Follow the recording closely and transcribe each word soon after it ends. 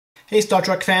Hey Star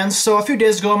Trek fans, so a few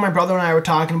days ago my brother and I were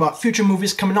talking about future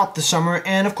movies coming out this summer,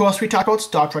 and of course we talked about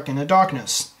Star Trek Into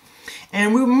Darkness.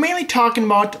 And we were mainly talking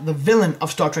about the villain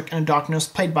of Star Trek Into Darkness,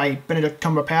 played by Benedict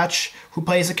Cumberbatch, who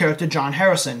plays the character John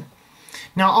Harrison.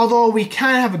 Now, although we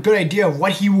kind of have a good idea of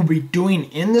what he will be doing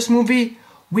in this movie,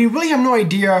 we really have no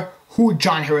idea who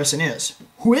John Harrison is.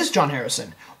 Who is John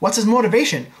Harrison? What's his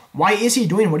motivation? Why is he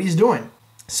doing what he's doing?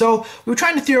 So we were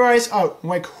trying to theorize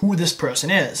who this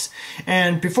person is.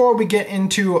 And before we get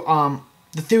into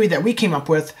the theory that we came up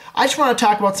with, I just want to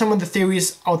talk about some of the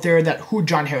theories out there that who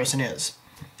John Harrison is.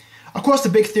 Of course, the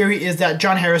big theory is that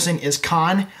John Harrison is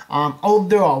Khan. Although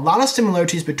there are a lot of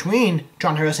similarities between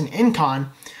John Harrison and Khan,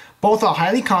 both are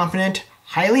highly confident,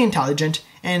 highly intelligent,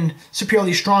 and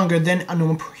superiorly stronger than a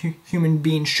normal human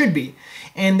being should be.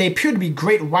 And they appear to be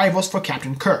great rivals for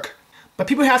Captain Kirk. But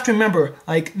people have to remember,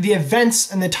 the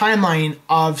events and the timeline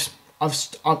of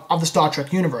the Star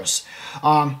Trek universe.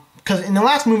 Because in the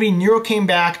last movie, Nero came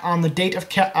back on the date of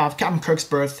Captain Kirk's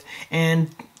birth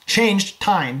and changed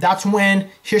time. That's when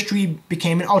history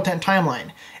became an alternate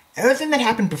timeline. Everything that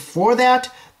happened before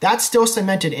that, that's still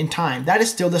cemented in time. That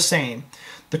is still the same.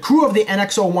 The crew of the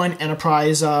NX-01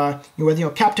 Enterprise,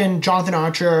 with Captain Jonathan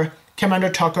Archer,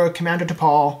 Commander Tucker, Commander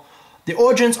T'Pol, the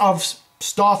origins of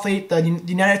Starfleet, the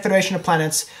United Federation of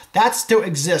Planets, that still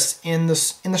exists in the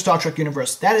Star Trek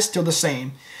universe. That is still the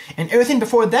same. And everything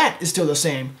before that is still the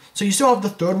same. So you still have the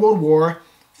Third World War,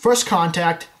 First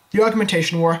Contact, the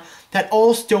Augmentation War, that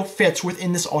all still fits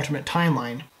within this alternate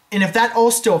timeline. And if that all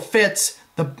still fits,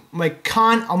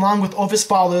 Khan, along with all of his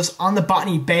followers on the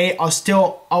Botany Bay, are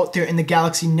still out there in the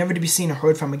galaxy, never to be seen or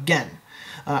heard from again.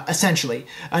 Essentially,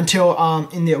 until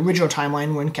in the original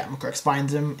timeline when Captain Kirk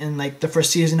finds him in the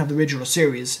first season of the original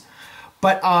series.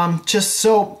 But just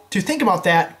so to think about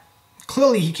that,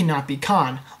 clearly he cannot be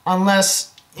Khan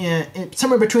unless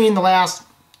somewhere between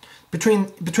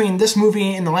between this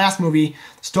movie and the last movie,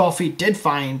 Starfleet did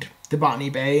find the Botany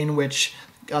Bay, in which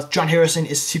John Harrison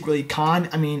is secretly Khan.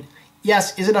 I mean,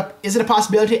 yes, is it a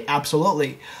possibility?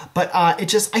 Absolutely, but I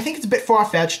think it's a bit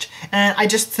far-fetched, and I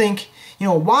just think,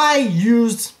 why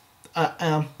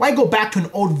go back to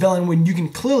an old villain when you can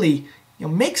clearly,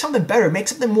 make something better, make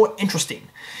something more interesting?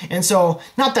 And so,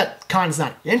 not that Khan is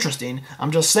not interesting, I'm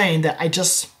just saying that I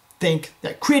just think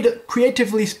that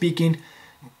creatively speaking,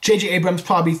 J.J. Abrams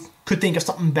probably could think of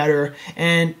something better,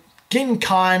 and having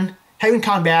Khan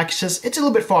back, it's a little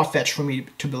bit far-fetched for me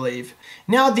to believe.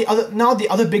 Now the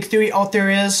other big theory out there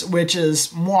is, which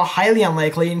is more highly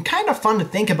unlikely and kind of fun to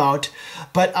think about,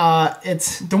 but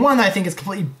it's the one that I think is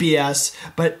completely BS.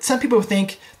 But some people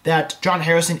think that John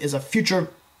Harrison is a future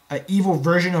evil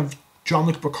version of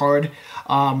Jean-Luc Picard.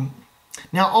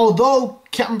 Now, although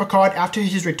Captain Picard, after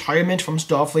his retirement from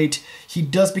Starfleet, he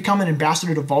does become an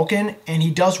ambassador to Vulcan, and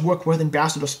he does work with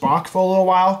Ambassador Spock for a little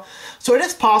while, so it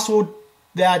is possible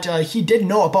that he did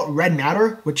know about red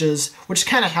matter, which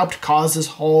kind of helped cause this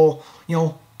whole,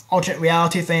 alternate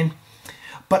reality thing.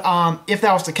 But if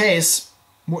that was the case,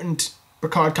 wouldn't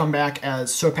Picard come back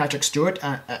as Sir Patrick Stewart,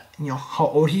 how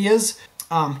old he is?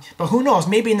 But who knows?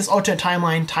 Maybe in this alternate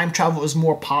timeline, time travel is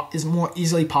more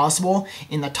easily possible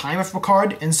in the time of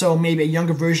Picard, and so maybe a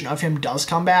younger version of him does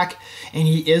come back, and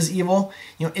he is evil.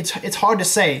 It's hard to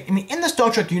say. I mean, in the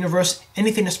Star Trek universe,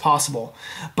 anything is possible.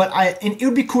 But it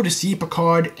would be cool to see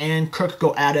Picard and Kirk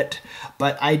go at it.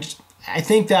 But I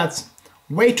think that's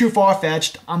way too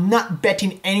far-fetched. I'm not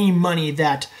betting any money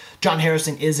that John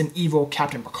Harrison is an evil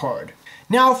Captain Picard.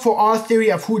 Now, for our theory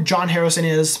of who John Harrison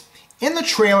is, in the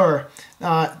trailer,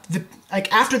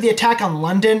 after the attack on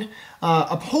London,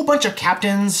 a whole bunch of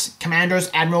captains,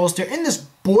 commanders, admirals, they're in this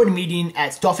board meeting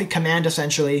at Starfleet Command,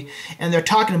 essentially, and they're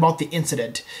talking about the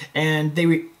incident. And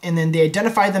then they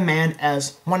identify the man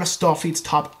as one of Starfleet's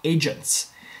top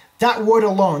agents. That word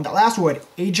alone, that last word,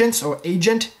 agents or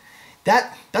agent,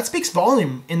 that speaks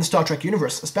volume in the Star Trek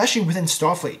universe, especially within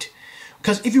Starfleet.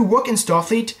 Because if you work in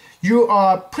Starfleet, you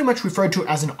are pretty much referred to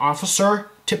as an officer,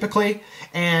 typically,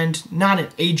 and not an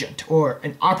agent or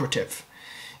an operative.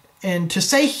 And to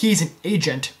say he's an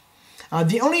agent, I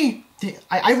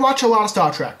watch a lot of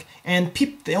Star Trek, and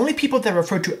the only people that are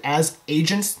referred to as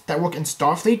agents that work in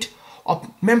Starfleet are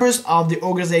members of the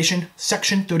organization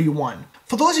Section 31.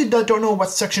 For those of you that don't know what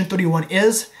Section 31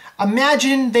 is,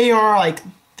 imagine they're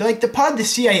the part of the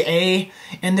CIA,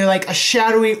 and they're like a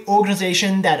shadowy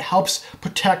organization that helps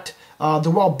protect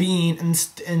the well-being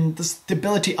and the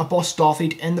stability of both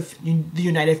Starfleet and the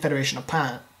United Federation of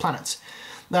Planets.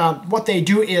 What they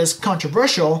do is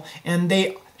controversial, and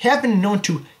they have been known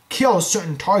to kill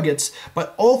certain targets,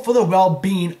 but all for the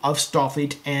well-being of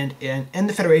Starfleet and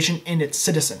the Federation and its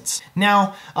citizens.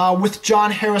 Now, with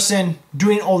John Harrison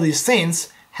doing all these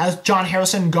things, has John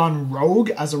Harrison gone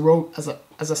rogue as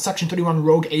a Section 31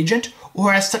 rogue agent,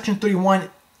 or has Section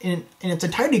 31 in its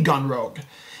entirety gone rogue?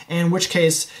 In which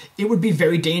case, it would be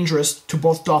very dangerous to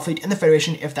both Starfleet and the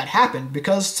Federation if that happened,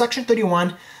 because Section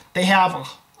 31, they have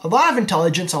a lot of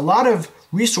intelligence, a lot of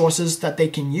resources that they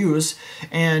can use,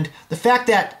 and the fact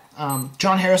that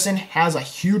John Harrison has a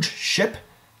huge ship,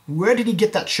 where did he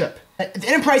get that ship? The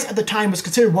Enterprise at the time was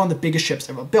considered one of the biggest ships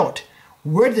ever built.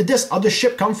 Where did this other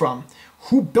ship come from?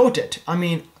 Who built it? I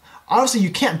mean, obviously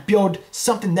you can't build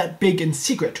something that big in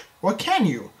secret, or can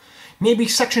you? Maybe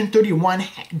Section 31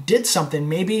 did something.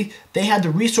 Maybe they had the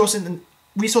resources and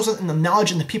the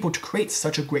knowledge and the people to create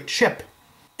such a great ship.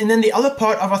 And then the other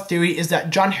part of our theory is that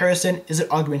John Harrison is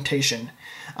an augmentation.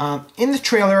 In the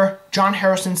trailer, John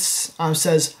Harrison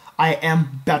says, "I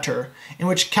am better," in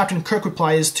which Captain Kirk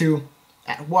replies to,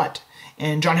 "At what?"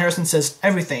 And John Harrison says,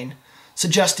 "Everything,"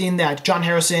 suggesting that John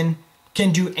Harrison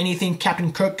can do anything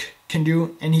Captain Kirk can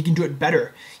do, and he can do it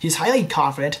better. He's highly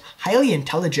confident, highly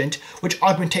intelligent, which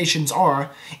augmentations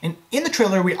are. And in the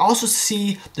trailer, we also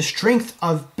see the strength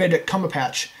of Benedict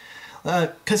Cumberbatch,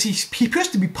 because he appears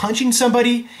to be punching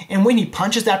somebody, and when he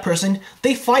punches that person,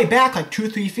 they fly back like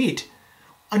 2-3 feet.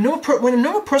 When a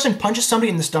normal person punches somebody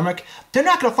in the stomach, they're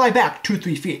not going to fly back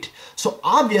 2-3 feet. So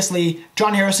obviously,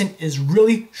 John Harrison is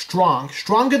really strong,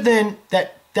 stronger than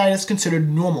that is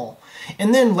considered normal.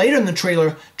 And then later in the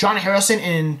trailer, John Harrison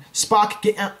and Spock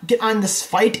get on this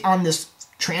fight on this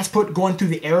transport going through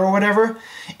the air or whatever,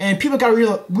 and people got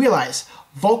to realize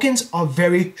Vulcans are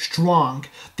very strong.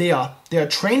 They are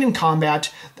trained in combat.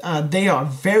 They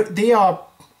are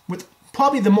with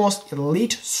probably the most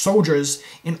elite soldiers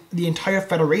in the entire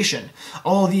Federation.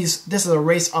 Although this is a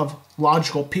race of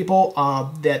logical people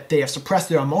that they have suppressed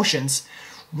their emotions.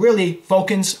 Really,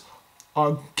 Vulcans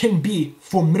can be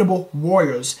formidable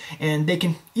warriors, and they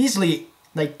can easily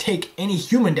take any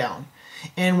human down.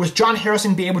 And with John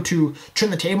Harrison be able to turn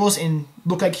the tables and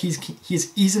look like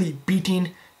he's easily beating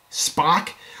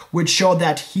Spock, would show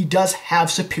that he does have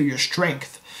superior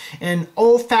strength. And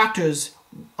all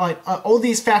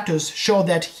these factors show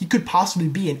that he could possibly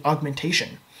be an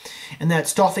augmentation, and that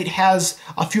Starfleet has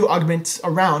a few augments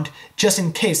around just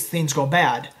in case things go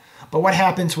bad. But what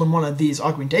happens when one of these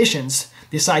augmentations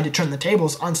decide to turn the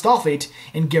tables on Starfleet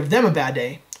and give them a bad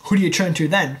day? Who do you turn to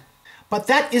then? But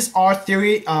that is our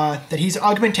theory, that he's an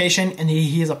augmentation and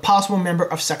he is a possible member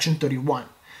of Section 31.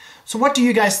 So what do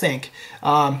you guys think?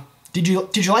 Did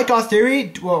you like our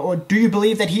theory, or do you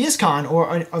believe that he is Khan,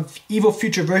 or an evil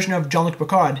future version of Jean-Luc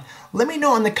Picard? Let me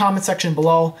know in the comment section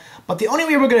below. But the only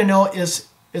way we're going to know is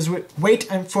wait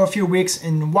for a few weeks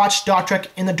and watch Star Trek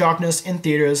in the Darkness in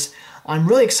theaters. I'm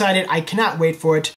really excited. I cannot wait for it.